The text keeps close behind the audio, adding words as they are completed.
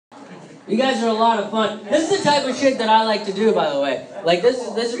You guys are a lot of fun. This is the type of shit that I like to do, by the way. Like, this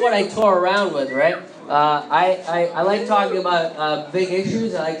is what I tour around with, right? I like talking about big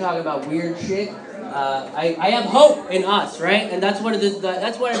issues. I like talking about weird shit. I have hope in us, right? And that's what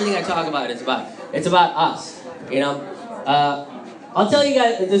that's what everything I talk about is about. It's about us, you know? I'll tell you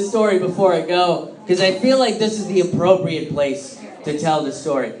guys this story before I go, because I feel like this is the appropriate place to tell the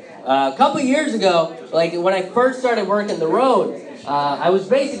story. A couple years ago, like when I first started working the road, I was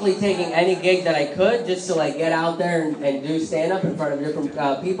basically taking any gig that I could just to like get out there and do stand-up in front of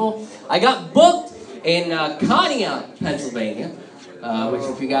different people. I got booked in Conneaut, Pennsylvania, which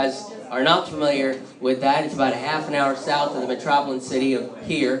if you guys are not familiar with that, it's about a half an hour south of the metropolitan city of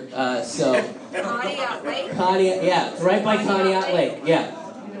here. Conneaut Lake? Conneaut, yeah, it's right by Conneaut Lake, yeah.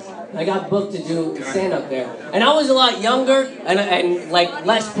 I got booked to do stand-up there. And I was a lot younger and like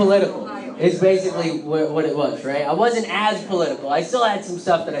less political. Is basically what it was, right? I wasn't as political. I still had some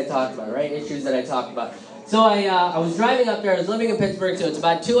stuff that I talked about, right? Issues that I talked about. So I was driving up there. I was living in Pittsburgh, so it's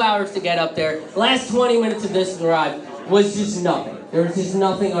about 2 hours to get up there. The last 20 minutes of this drive was just nothing. There was just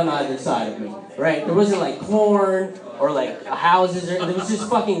nothing on either side of me, right? There wasn't like corn or like houses. There was just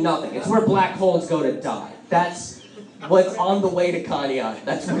fucking nothing. It's where black holes go to die. That's what's on the way to Conneaut.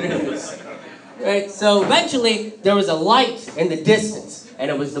 That's what it is. Right? So eventually, there was a light in the distance. And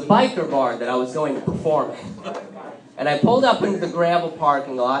it was the biker bar that I was going to perform at. And I pulled up into the gravel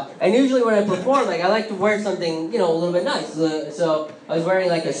parking lot. And usually when I perform, like I like to wear something, you know, a little bit nice. So I was wearing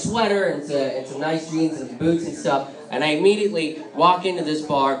like a sweater and some nice jeans and boots and stuff. And I immediately walk into this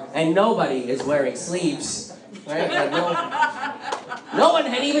bar, and nobody is wearing sleeves. Right? Like no one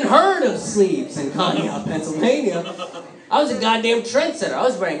had even heard of sleeves in Conneaut, Pennsylvania. I was a goddamn trendsetter. I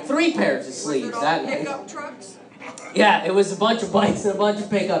was wearing 3 pairs of sleeves that night. Pickup trucks? Yeah, it was a bunch of bikes and a bunch of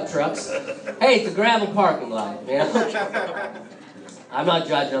pickup trucks. Hey, it's a gravel parking lot, you know? I'm not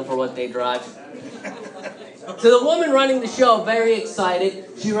judging them for what they drive. So the woman running the show, very excited,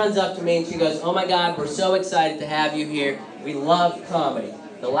 she runs up to me and she goes, "Oh my God, we're so excited to have you here. We love comedy.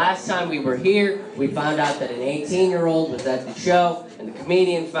 The last time we were here, we found out that an 18-year-old was at the show, and the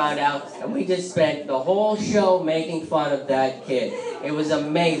comedian found out, and we just spent the whole show making fun of that kid. It was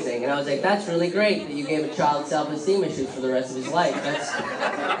amazing." And I was like, "That's really great that you gave a child self-esteem issues for the rest of his life.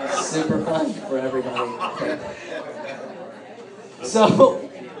 That's super fun for everybody." So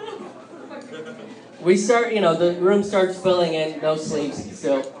we start, you know, the room starts filling in, no sleeves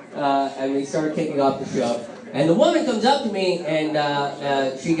still, and we start kicking off the show. And the woman comes up to me and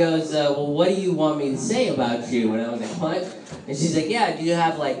she goes, "Well, what do you want me to say about you?" And I was like, "What?" And she's like, "Yeah, do you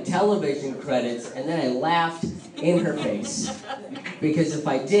have like television credits?" And then I laughed in her face. Because if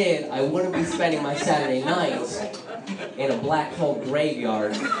I did, I wouldn't be spending my Saturday nights in a black hole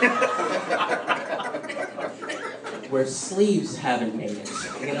graveyard where sleeves haven't made it,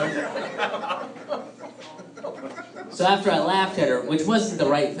 you know? So after I laughed at her, which wasn't the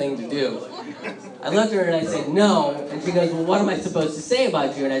right thing to do, I looked at her and I said, "No." And she goes, "Well, what am I supposed to say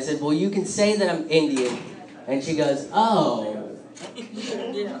about you?" And I said, "Well, you can say that I'm Indian." And she goes, "Oh,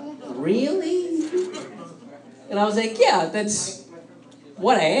 really?" And I was like, "Yeah, that's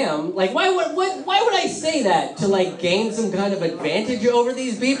what I am. Like, why would I say that? To, like, gain some kind of advantage over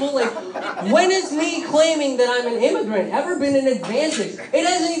these people? Like, when has me claiming that I'm an immigrant ever been an advantage? It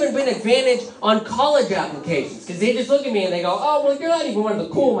hasn't even been an advantage on college applications, because they just look at me and they go, "Oh, well, you're not even one of the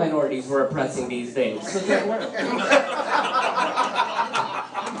cool minorities we're oppressing these days." So it's like,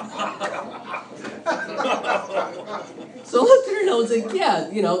 So I looked at her and I was like, "Yeah,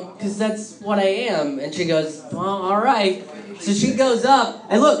 you know, because that's what I am." And she goes, "Well, all right." So she goes up,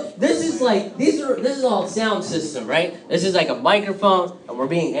 and look, this is all sound system, right? This is like a microphone, and we're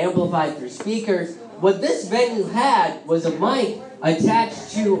being amplified through speakers. What this venue had was a mic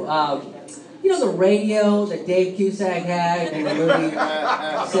attached to, you know, the radio that Dave Cusack had in the movie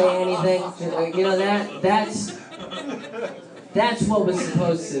Say Anything? You know, that's what was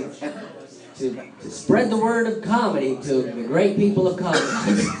supposed to spread the word of comedy to the great people of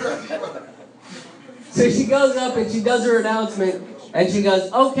comedy. So she goes up and she does her announcement, and she goes,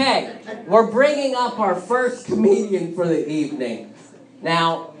 "Okay, we're bringing up our first comedian for the evening.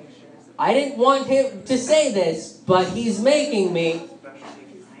 Now, I didn't want him to say this, but he's making me."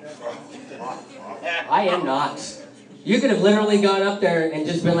 I am not. You could have literally gone up there and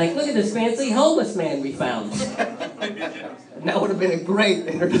just been like, "Look at this fancy homeless man we found." And that would have been a great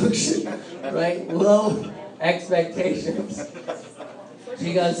introduction, right? Low expectations.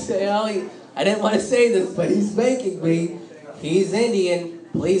 She goes, "You know, I didn't want to say this, but he's making me. He's Indian.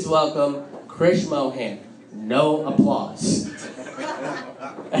 Please welcome Krish Mohan." No applause.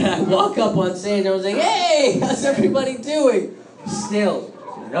 And I walk up on stage and I was like, "Hey, how's everybody doing?" Still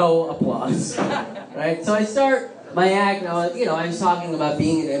no applause. Right? So I start my act, and I was talking about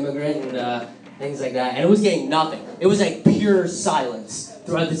being an immigrant and things like that, and it was getting nothing. It was like pure silence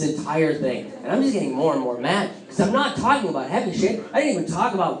throughout this entire thing. And I'm just getting more and more mad, because I'm not talking about heavy shit. I didn't even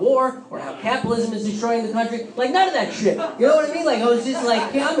talk about war, or how capitalism is destroying the country. Like, none of that shit. You know what I mean? Like, I was just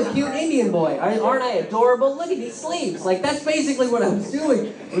like, yeah, I'm a cute Indian boy. Aren't I adorable? Look at these sleeves. Like, that's basically what I was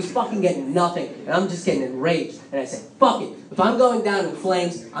doing. It was fucking getting nothing, and I'm just getting enraged. And I said, fuck it. If I'm going down in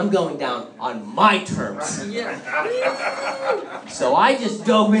flames, I'm going down on my terms. So I just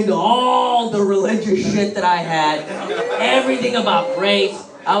dove into all the religious shit that I had, everything about race.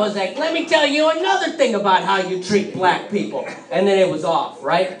 I was like, let me tell you another thing about how you treat black people. And then it was off,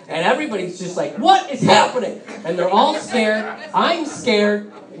 right? And everybody's just like, what is happening? And they're all scared. I'm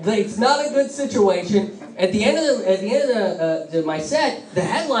scared. It's not a good situation. At the end of my set, the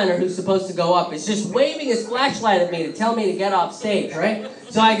headliner who's supposed to go up is just waving his flashlight at me to tell me to get off stage, right?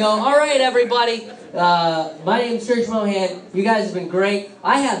 So I go, all right, everybody. My name's Krish Mohan. You guys have been great.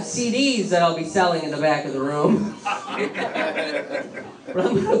 I have CDs that I'll be selling in the back of the room. But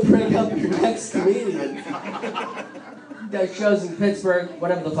I'm going to bring up your next comedian. He does shows in Pittsburgh,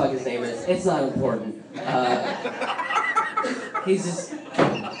 whatever the fuck his name is. It's not important. He's just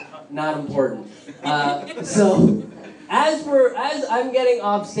not important. So as I'm getting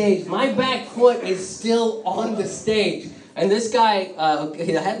off stage, my back foot is still on the stage. And this guy,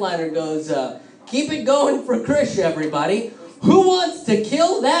 the headliner goes, keep it going for Krish, everybody. Who wants to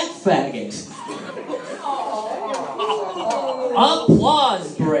kill that faggot?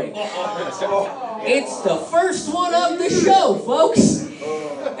 Applause break. It's the first one of the show, folks.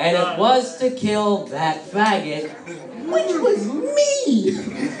 And it was to kill that faggot, which was me.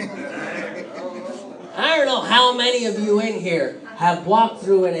 I don't know how many of you in here have walked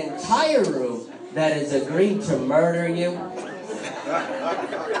through an entire room that has agreed to murder you.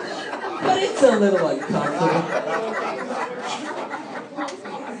 But it's a little uncomfortable.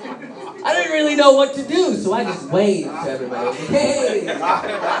 I didn't really know what to do, so I just waved to everybody. Hey!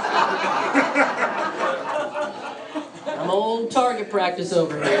 I'm old target practice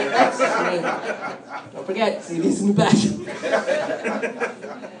over here. That's me. Don't forget, CDs in the back.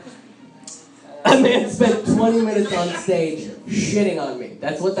 A man spent 20 minutes on stage shitting on me.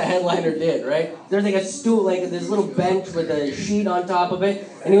 That's what the headliner did, right? There's like a stool, like this little bench with a sheet on top of it.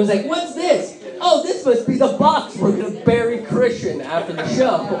 And he was like, what's this? Oh, this must be the box we're going to bury Christian after the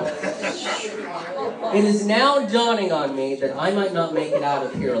show. It is now dawning on me that I might not make it out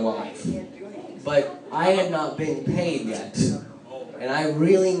of here alive. But I had not been paid yet. And I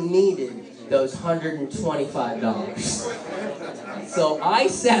really needed those $125. So I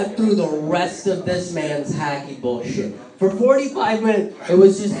sat through the rest of this man's hacky bullshit. For 45 minutes, it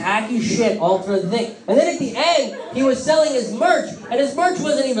was just hacky shit all through the thing. And then at the end, he was selling his merch. And his merch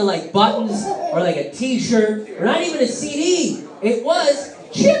wasn't even like buttons or like a t-shirt or not even a CD. It was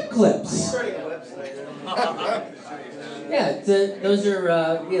chip clips. Yeah, those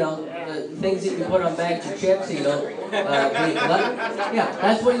are, things that you put on bags of chips so you don't be glutton. Yeah,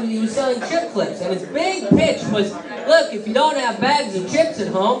 that's when he was selling chip clips. And his big pitch was, look, if you don't have bags of chips at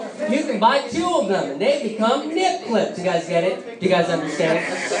home, you can buy 2 of them, and they become nip clips. You guys get it? Do you guys understand?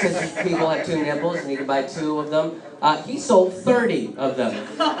 Because people have 2 nipples, and you can buy 2 of them. He sold 30 of them.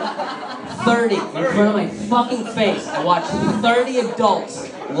 30 in front of my fucking face. I watched 30 adults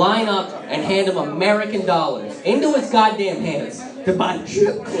line up and hand him American dollars into his goddamn hands to buy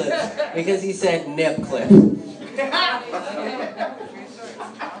chip clips because he said nip clip.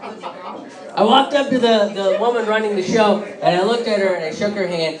 I walked up to the woman running the show, and I looked at her and I shook her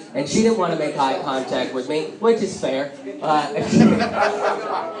hand, and she didn't want to make eye contact with me, which is fair.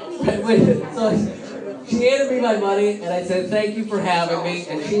 So she handed me my money, and I said, thank you for having me,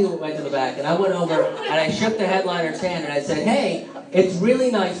 and she went to the back. And I went over, and I shook the headliner's hand, and I said, hey, it's really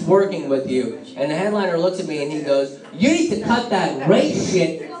nice working with you. And the headliner looks at me, and he goes, you need to cut that race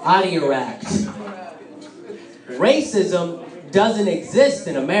shit out of your act. Racism doesn't exist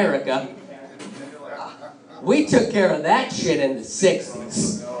in America. We took care of that shit in the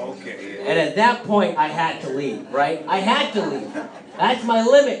 60s. And at that point, I had to leave, right? I had to leave. That's my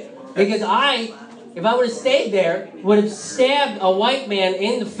limit. Because if I would have stayed there, would have stabbed a white man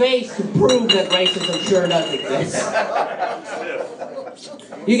in the face to prove that racism sure does exist.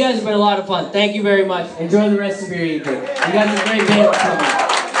 You guys have been a lot of fun. Thank you very much. Enjoy the rest of your evening. You guys are a great band.